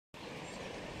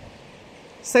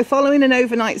So following an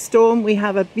overnight storm, we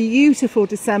have a beautiful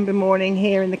December morning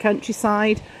here in the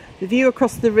countryside. The view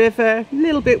across the river, a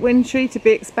little bit wintry to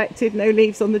be expected, no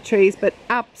leaves on the trees, but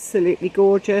absolutely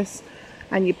gorgeous.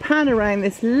 And you pan around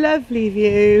this lovely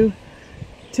view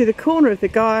to the corner of the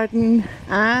garden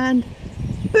and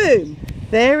boom,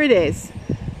 there it is.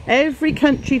 Every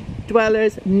country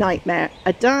dweller's nightmare.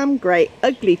 A damn great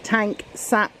ugly tank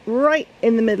sat right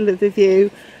in the middle of the view.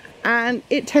 And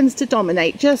it tends to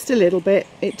dominate just a little bit.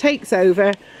 It takes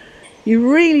over.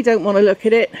 You really don't want to look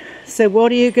at it. So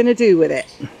what are you going to do with it?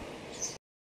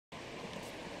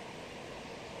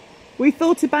 We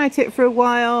thought about it for a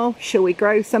while. Shall we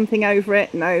grow something over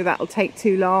it? No, that'll take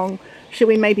too long. Shall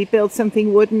we maybe build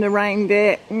something wooden around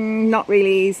it? Not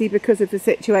really easy because of the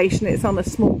situation. It's on a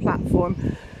small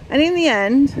platform. And in the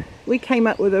end, we came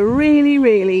up with a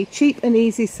really cheap and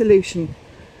easy solution.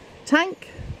 Tank?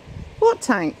 What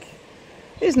tank?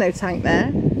 There's no tank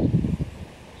there.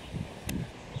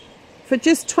 For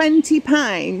just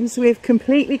 £20, we've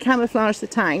completely camouflaged the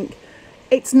tank.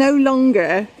 It's no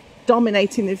longer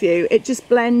dominating the view. It just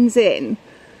blends in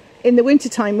the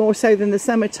wintertime more so than the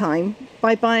summertime.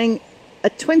 By buying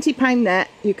a £20 net,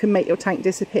 you can make your tank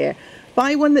disappear.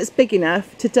 Buy one that's big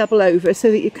enough to double over so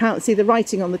that you can't see the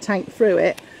writing on the tank through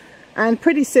it. And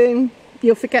pretty soon,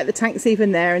 you'll forget the tank's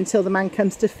even there until the man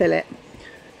comes to fill it.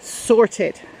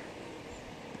 Sorted.